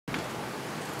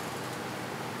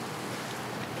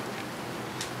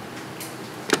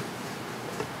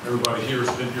Everybody here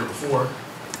has been here before,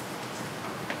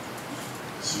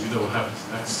 so you know what happens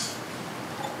next.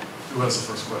 Who has the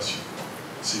first question?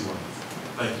 C1.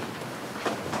 Thank you.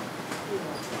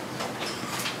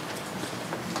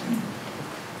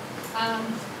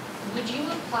 Would you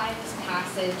apply this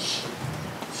passage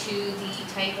to the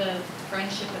type of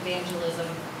friendship evangelism?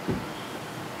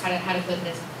 How to put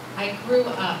this? I grew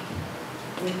up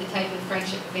with the type of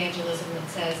friendship evangelism that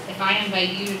says, if I invite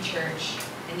you to church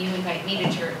and you invite me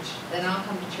to church, then I'll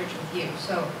come to church with you.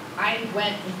 So I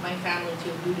went with my family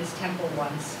to a Buddhist temple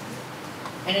once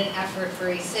in an effort for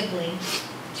a sibling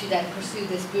to then pursue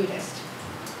this Buddhist.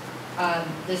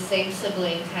 The same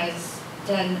sibling has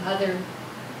done other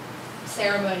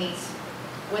ceremonies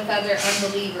with other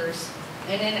unbelievers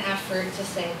in an effort to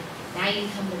say, now you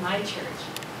come to my church.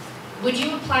 Would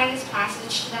you apply this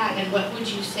passage to that, and what would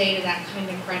you say to that kind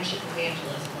of friendship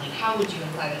evangelism? Like, how would you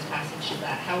apply this passage to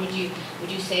that? How would you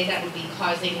say that would be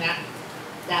causing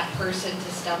that person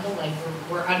to stumble? Like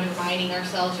we're undermining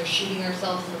ourselves or shooting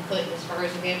ourselves in the foot as far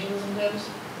as evangelism goes?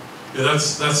 Yeah, that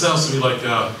sounds to me like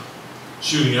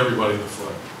shooting everybody in the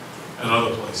foot and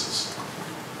other places,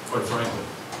 quite frankly.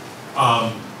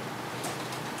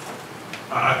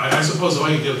 I suppose if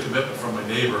I could get a commitment from my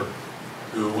neighbor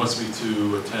who wants me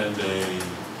to attend I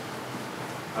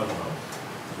don't know,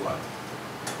 what?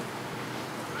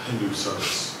 A Hindu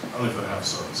service. I don't even have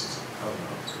services. I don't know.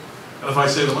 And if I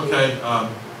say to them, okay,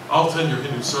 I'll attend your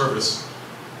Hindu service,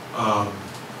 but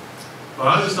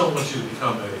I just don't want you to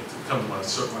come to my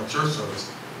church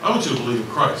service. I want you to believe in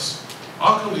Christ.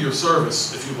 I'll come to your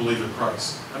service if you believe in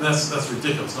Christ. And that's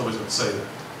ridiculous. Nobody's going to say that.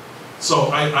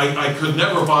 So I could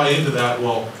never buy into that,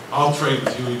 well, I'll trade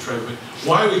with you, you trade with me.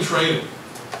 Why are we trading?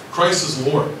 Christ is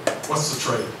Lord. What's the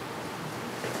trade?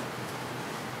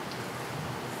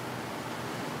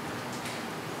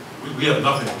 We have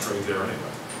nothing to trade there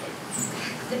anyway.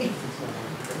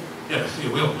 Yeah,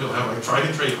 we don't have, like, try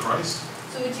to trade Christ.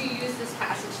 So would you use this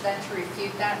passage then to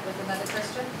refute that with another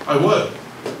Christian? I would.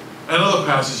 And other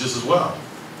passages as well.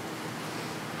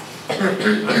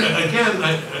 Again,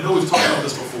 I know we've talked about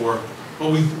this before,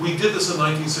 but we did this in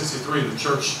 1963. The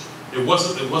church, it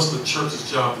wasn't the church's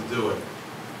job to do it.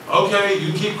 Okay,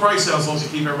 you can keep Christ out as long as you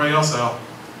keep everybody else out.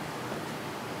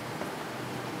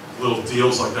 Little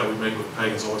deals like that we make with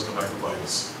pagans always come back to bite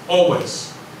us.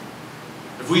 Always.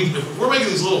 If we're making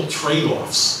these little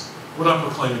trade-offs, we're not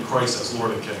proclaiming Christ as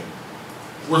Lord and King.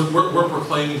 We're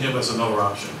proclaiming Him as another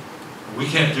option. We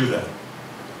can't do that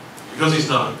because He's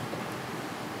not.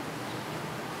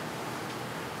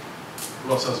 Who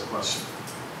else has a question?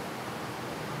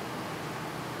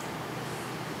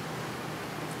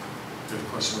 We have a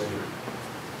question right here.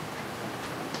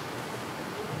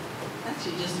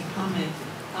 Actually, just a comment.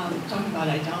 Talking about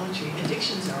idolatry.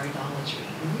 Addictions are idolatry.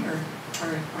 And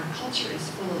our culture is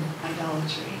full of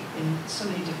idolatry in so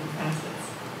many different facets.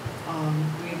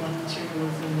 We have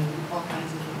materialism and all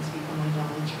kinds of things become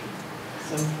idolatry.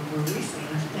 So we're releasing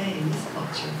today in this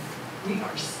culture, we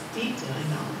are steeped in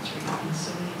idolatry in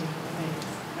so many different ways.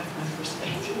 That's my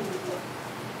perspective.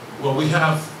 Well,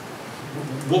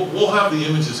 we'll have the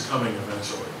images coming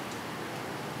eventually.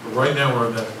 But right now we're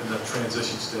in that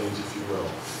transition stage, if you will.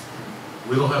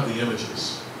 We don't have the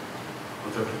images,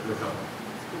 but they're coming.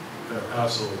 They're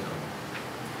absolutely coming.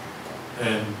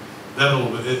 And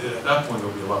then at that point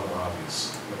it'll be a lot more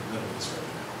obvious than it is right now.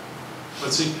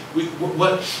 But see,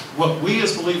 what we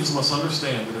as believers must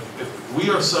understand that if we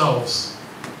ourselves,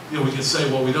 we can say,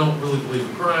 well, we don't really believe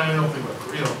in Christ, I don't think about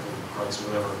Christ, don't believe in Christ,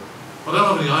 whatever. But I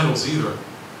don't have any idols either.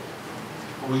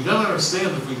 But we got to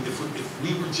understand that if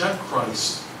we reject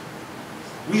Christ,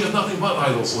 we have nothing but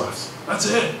idols left. That's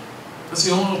it. That's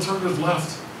the only alternative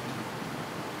left.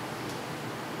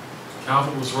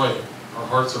 Calvin was right. Our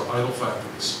hearts are idol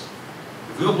factories.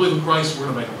 If we don't believe in Christ, we're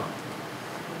going to make them up.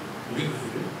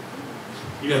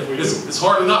 It's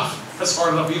hard enough. That's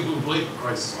hard enough. Even if we believe in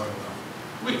Christ, it's hard enough.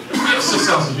 We have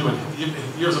 6,000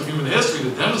 years of human history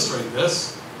to demonstrate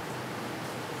this.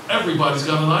 Everybody's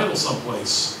got an idol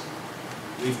someplace.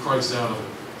 Leave Christ out of it.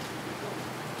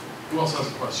 Who else has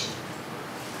a question?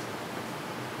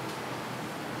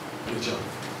 Good job.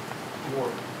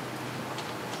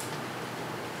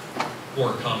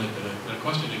 More comment than a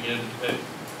question. Again,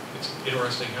 it's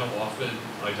interesting how often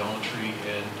idolatry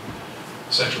and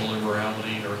sexual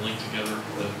immorality are linked together.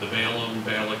 The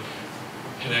Balaam-Balak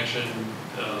connection.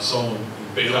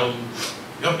 Balaam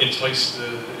enticed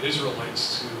the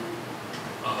Israelites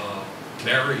to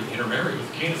intermarry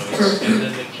with Canaanites, and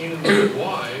then the Canaanite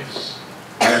wives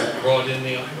brought in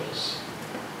the idols.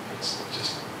 It's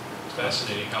just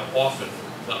fascinating how often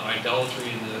the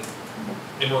idolatry and the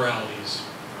immoralities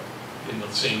in the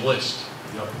same list.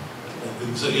 Yep.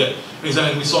 And so, yeah,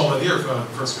 exactly. We saw that here, 1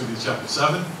 Corinthians chapter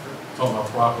 7, talking about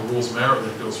proper rules of marriage,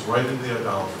 that goes right into the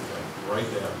idolatry thing, right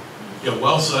there. Yeah,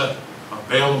 well said.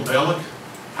 Baal and Balak,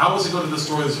 how was he going to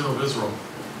destroy the children of Israel?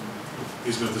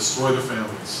 He's going to destroy their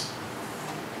families.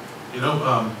 You know,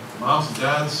 moms and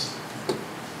dads,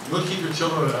 you want to keep your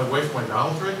children away from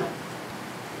idolatry?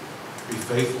 Be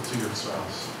faithful to your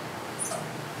spouse.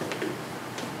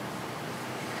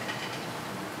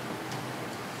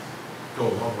 Go a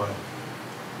long way.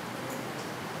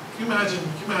 Can you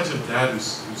imagine a dad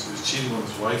who's cheating on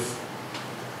his wife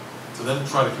to then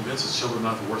try to convince his children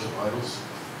not to worship idols?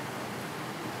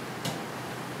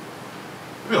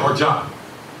 It'd be a hard job.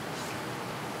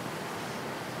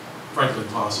 Frankly,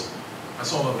 impossible. I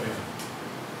saw another hand.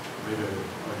 Maybe I did.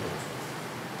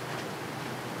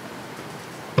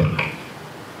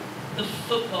 The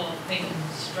football thing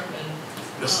struck a...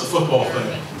 It's the football thing.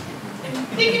 I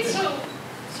think it's so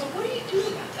what do you do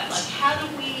about that? Like, how do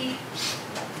we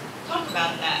talk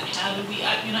about that? How do we,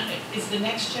 is the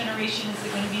next generation, is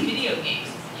it going to be video games?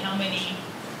 How many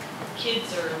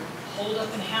kids are holed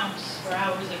up in a house for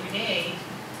hours every day?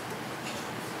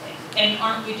 And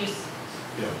aren't we just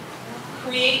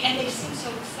and they seem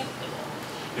so acceptable.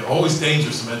 Yeah, always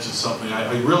dangerous to mention something.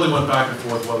 I really went back and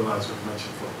forth whether or not I was going to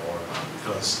mention football or not,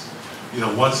 because, you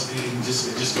know, once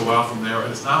it just go out from there,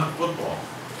 and it's not football.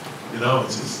 You know,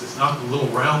 it's not the little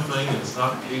round thing, and it's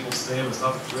not the people stand, it's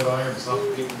not the gridiron, it's not the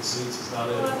people in the seats, it's not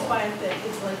it. Well, that's why I said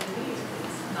it's like the video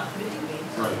games, not video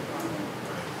games. Right.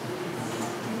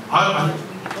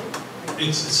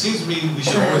 It seems to me we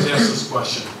should always ask this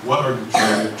question: what are you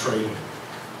trading?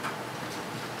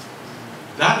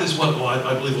 That is what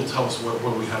I believe will tell us whether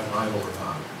we have an idol or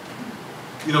not.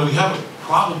 You know, we have a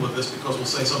problem with this because we'll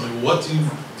say something. What do you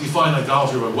define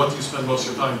idolatry by? What do you spend most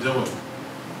of your time doing?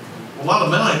 A lot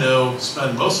of men I know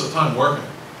spend most of the time working.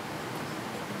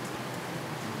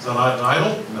 Is that an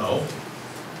idol? No.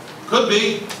 Could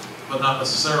be, but not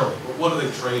necessarily. But what are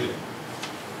they trading?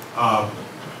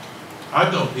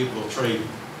 I've known people who trade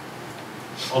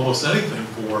almost anything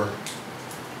for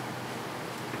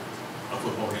a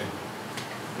football game.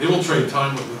 They will trade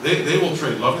time with, they will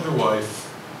trade loving their wife.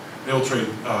 They will trade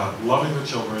loving their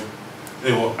children.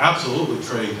 They will absolutely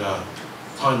trade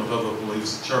time with other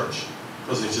believers in church,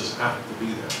 because they just happen to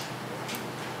be there.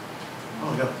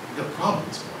 Oh, we got a problem at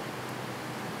this point.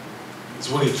 It's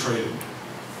what are you trading?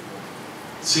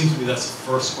 It seems to me that's the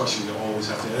first question you always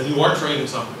have to ask. And you are trading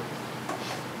something.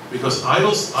 Because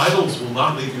idols will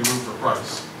not leave you room for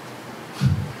Christ.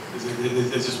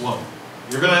 It's just one.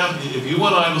 You're going to have, if you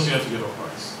want idols, you have to give up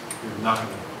Christ. You're not going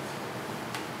to have it.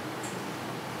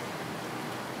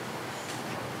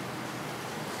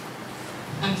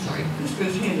 I'm sorry, this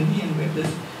goes hand in hand with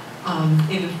this.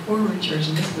 In a former church,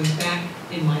 and this was back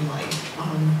in my life,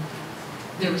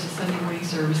 there was a Sunday morning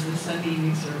service and a Sunday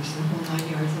evening service, the whole 9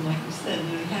 yards, and like you said,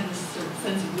 you had this sort of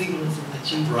sense of legalism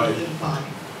that you identify.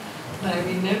 But I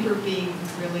remember being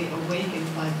really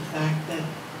awakened by the fact that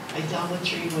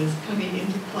idolatry was coming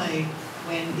into play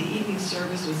when the evening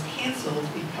service was canceled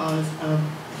because of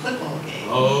the football game.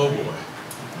 Oh boy.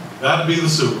 That'd be the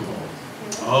Super Bowl.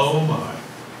 Oh my.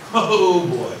 Oh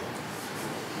boy.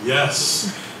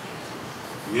 Yes.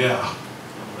 Yeah.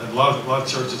 And a lot of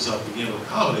churches began to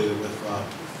accommodate it with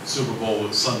Super Bowl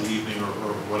with Sunday evening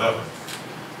or whatever.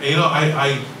 And you know,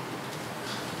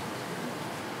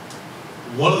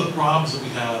 one of the problems that we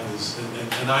have is,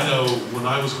 and I know when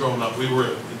I was growing up, we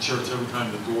were in church every time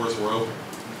the doors were open.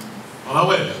 Oh, no,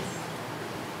 wait a minute.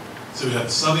 So we had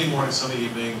Sunday morning, Sunday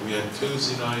evening, we had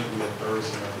Tuesday night, we had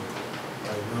Thursday night,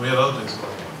 right? And we had other things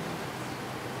going on.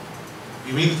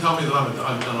 You mean to tell me that I'm an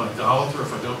idolater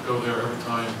if I don't go there every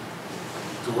time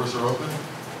doors are open?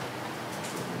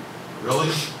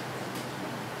 Really?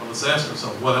 Well, let's ask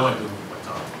ourselves, what am I doing with my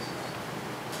time?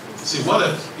 See, what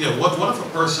if a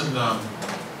person,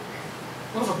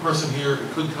 what if a person here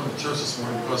couldn't come to church this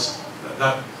morning because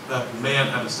that man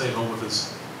had to stay home with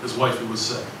his wife who was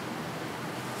sick?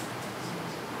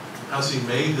 Has he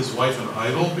made his wife an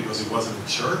idol because he wasn't in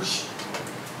church?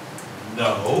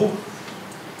 No.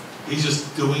 He's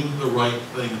just doing the right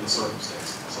thing in the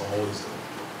circumstances. That's all he's doing.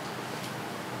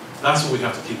 That's what we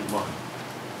have to keep in mind.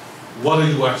 What are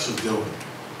you actually doing?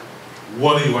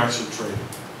 What are you actually trading?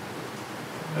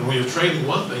 And when you're trading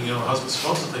one thing, you know, a husband's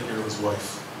supposed to take care of his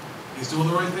wife. He's doing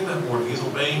the right thing that morning. He's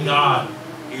obeying God,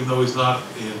 even though he's not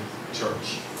in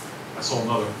church. I saw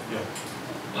another, yeah.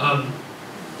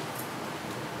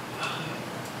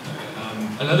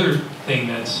 Another thing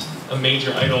that's a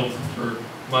major idol for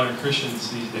modern Christians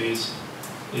these days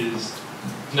is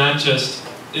not just,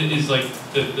 is like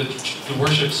the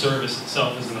worship service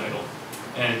itself is an idol.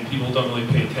 and people don't really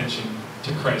pay attention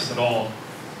to Christ at all.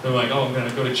 They're like, oh, I'm going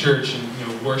to go to church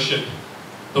and worship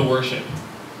the worship.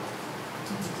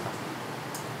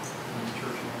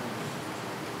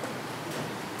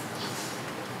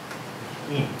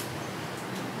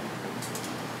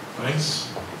 Thanks.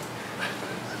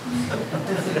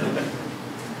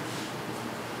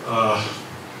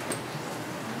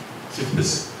 See,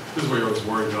 this is where you're always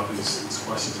worried about these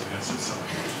questions and answers. So.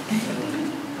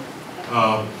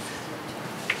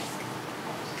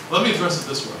 Let me address it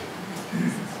this way.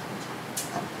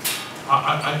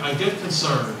 I get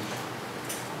concerned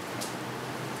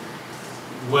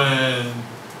when,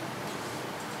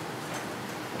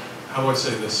 how do I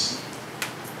say this?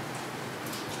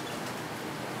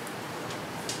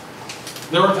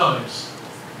 There are times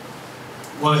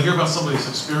when I hear about somebody's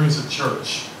experience at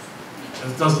church, and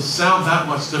it doesn't sound that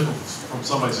much different from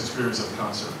somebody's experience at a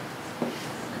concert.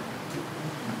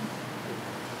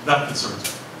 That concerns me.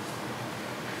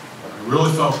 I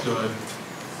really felt good.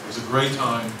 It was a great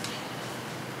time.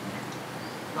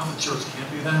 Not that church can't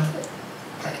be that.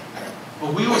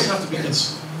 But we always have to be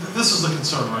concerned. This is the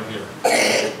concern right here.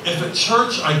 If at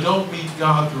church I don't meet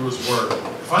God through His Word,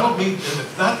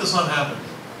 if that does not happen,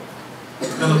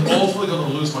 then I'm ultimately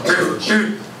going to lose my church,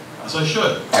 as I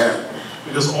should.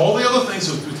 Because all the other things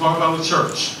that we talk about with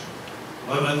church,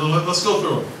 and let's go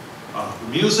through them.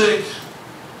 The music,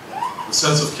 the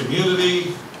sense of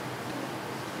community,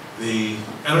 the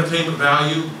entertainment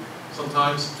value,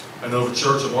 sometimes. I know the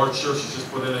church, a large church, has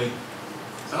just put in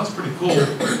sounds pretty cool,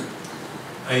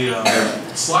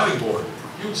 a sliding board,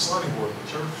 a huge sliding board in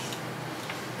the church.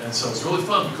 And so it's really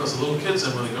fun because the little kids,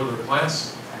 then when they go to their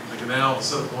class, they can now,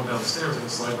 instead of going down the stairs, they can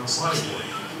slide on the sliding board.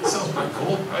 That sounds pretty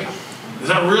cool, right? Is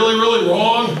that really, really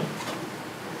wrong?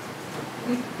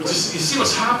 But you see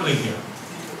what's happening here.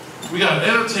 We got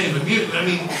entertainment, music,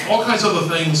 all kinds of other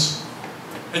things.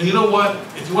 And you know what?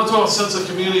 If you want to talk about sense of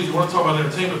community, if you want to talk about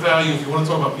entertainment value, if you want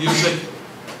to talk about music,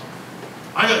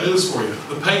 I got news for you.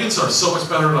 The pagans are so much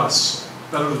better than us,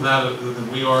 better than that than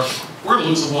we are. We're going to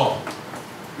lose them all.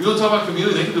 If you want to talk about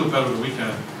community, they can do it better than we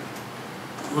can.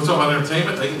 If you want to talk about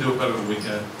entertainment, they can do it better than we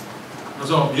can. If you want to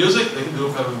talk about music, they can do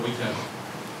it better than we can.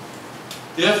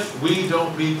 If we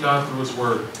don't meet God through His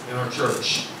Word in our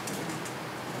church,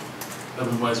 then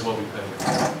we might as well be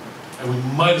pagans. And we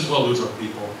might as well lose our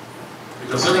people.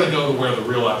 Because they're going to go to where the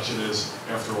real action is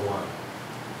after a while.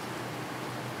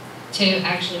 To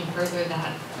actually further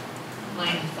that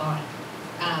line of thought,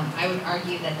 I would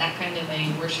argue that kind of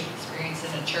a worship experience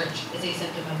in a church is a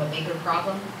symptom of a bigger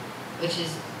problem, which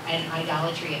is an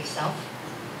idolatry of self.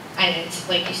 And it's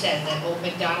like you said, that old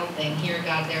McDonald thing, here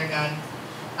God, there God.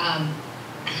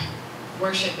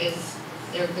 Worship is,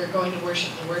 they're going to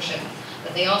worship the worship,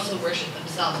 but they also worship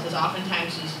themselves, because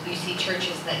oftentimes you see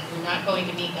churches that you're not going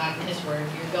to meet God in His Word,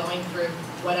 you're going for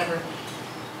whatever.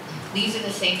 These are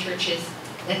the same churches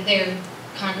that their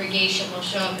congregation will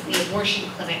show up at the abortion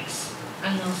clinics,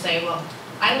 and they'll say, well,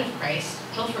 I love Christ,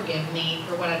 He'll forgive me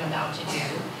for what I'm about to do.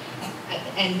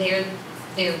 And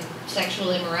their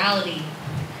sexual immorality,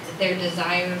 their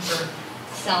desire for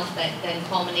self that then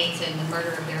culminates in the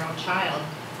murder of their own child,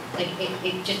 like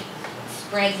it just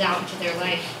spreads out to their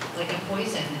life like a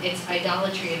poison. It's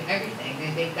idolatry of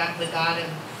everything. They've got the God of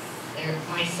their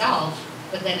myself,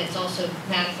 but then it's also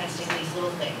manifesting these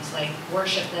little things like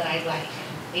worship that I like,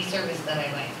 a service that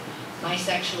I like, my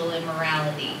sexual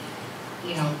immorality,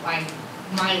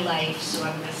 my life, so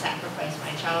I'm going to sacrifice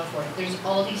my child for it. There's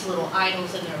all these little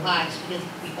idols in their lives because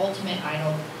the ultimate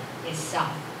idol is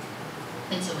self.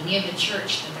 And so when you have a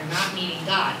church that they're not meeting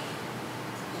God,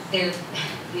 the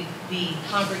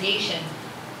congregation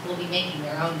will be making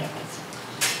their own difference.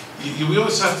 We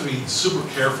always have to be super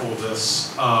careful with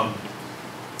this.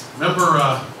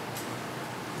 Remember,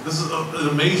 this is an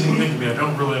amazing thing to me. I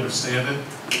don't really understand it.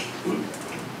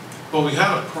 But we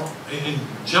had in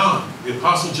John, the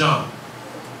Apostle John,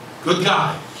 good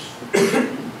guy,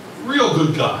 real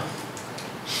good guy,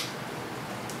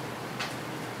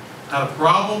 had a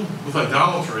problem with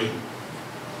idolatry.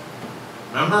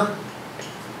 Remember?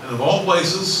 And of all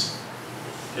places,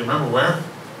 can you remember where?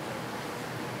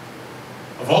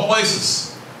 Of all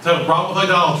places, to have a problem with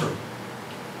idolatry.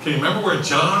 Can you remember where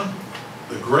John,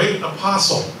 the great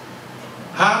apostle,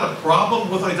 had a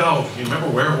problem with idolatry? Can you remember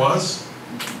where it was?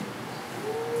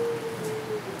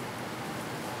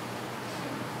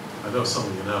 I know some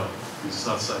of you know. He's just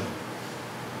not saying.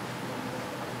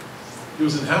 He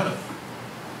was in heaven.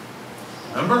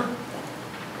 Remember?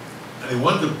 And he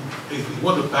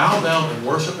wanted to bow down and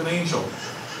worship an angel.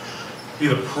 He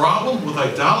had a problem with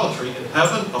idolatry in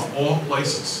heaven of all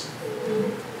places.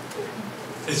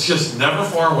 It's just never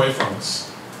far away from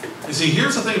us. You see,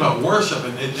 here's the thing about worship,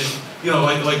 and you know,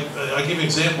 like I give you an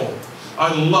example.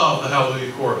 I love the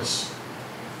Hallelujah chorus.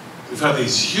 We've had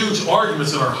these huge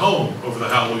arguments in our home over the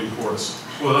Hallelujah chorus.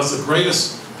 Well, that's the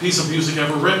greatest piece of music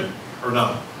ever written, or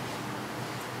not.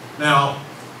 Now,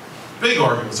 big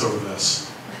arguments over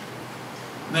this.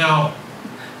 Now,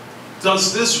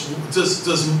 does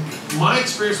my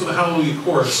experience with the Hallelujah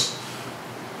chorus,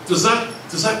 does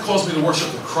that cause me to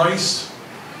worship the Christ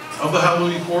of the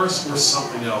Hallelujah chorus, or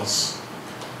something else?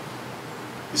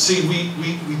 You see,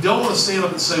 we don't want to stand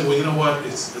up and say, well, you know what,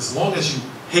 it's, as long as you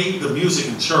hate the music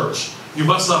in church, you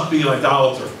must not be an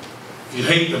idolater. If you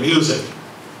hate the music.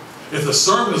 If the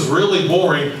sermon is really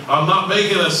boring, I'm not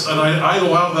making an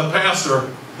idol out of the pastor.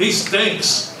 He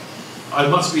stinks. I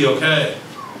must be okay.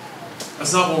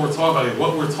 That's not what we're talking about here.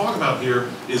 What we're talking about here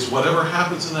is whatever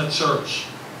happens in that church,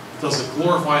 does it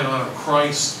glorify and honor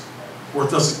Christ, or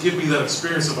does it give me that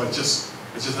experience of I just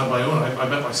have my own? I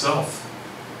met myself.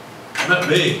 I met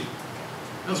me.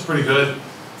 That was pretty good,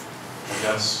 I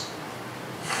guess.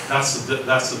 That's the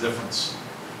difference.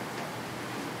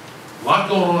 A lot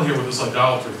going on here with this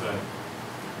idolatry thing.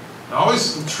 I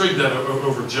always intrigued that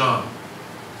over John.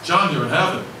 John, you're in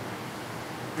heaven.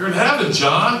 You're in heaven,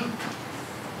 John.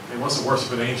 He wants to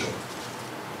worship an angel.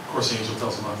 Of course, the angel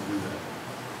tells him not to do that.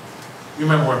 You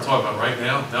remember what I'm talking about right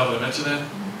now? Now that I mention that?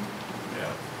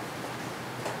 Yeah.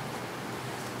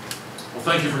 Well,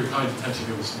 thank you for your kind attention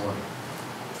here this morning.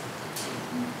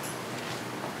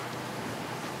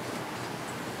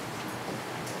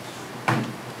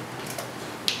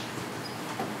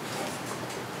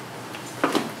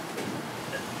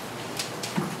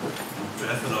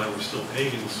 Beth and I were still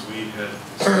pagans. We had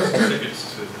season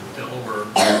tickets to the Delaware,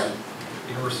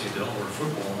 University of Delaware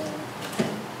football.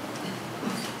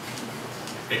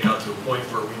 It got to a point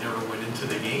where we never went into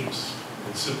the games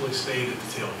and simply stayed at the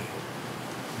tailgate.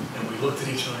 And we looked at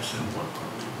each other and said, what are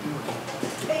we doing?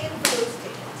 Paying for those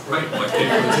tickets. Right, like paying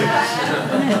for the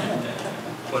tickets.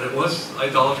 But it was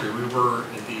idolatry. We were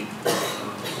indeed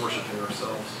worshiping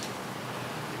ourselves.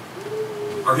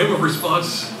 Our hymn of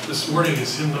response this morning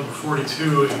is hymn number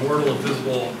 42, Immortal,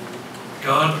 Invisible,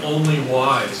 God Only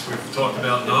Wise. We've talked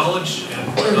about knowledge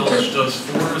and what knowledge does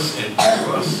for us and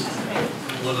to us.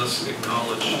 Let us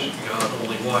acknowledge God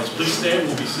Only Wise. Please stand.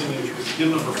 We'll be singing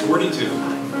hymn number 42.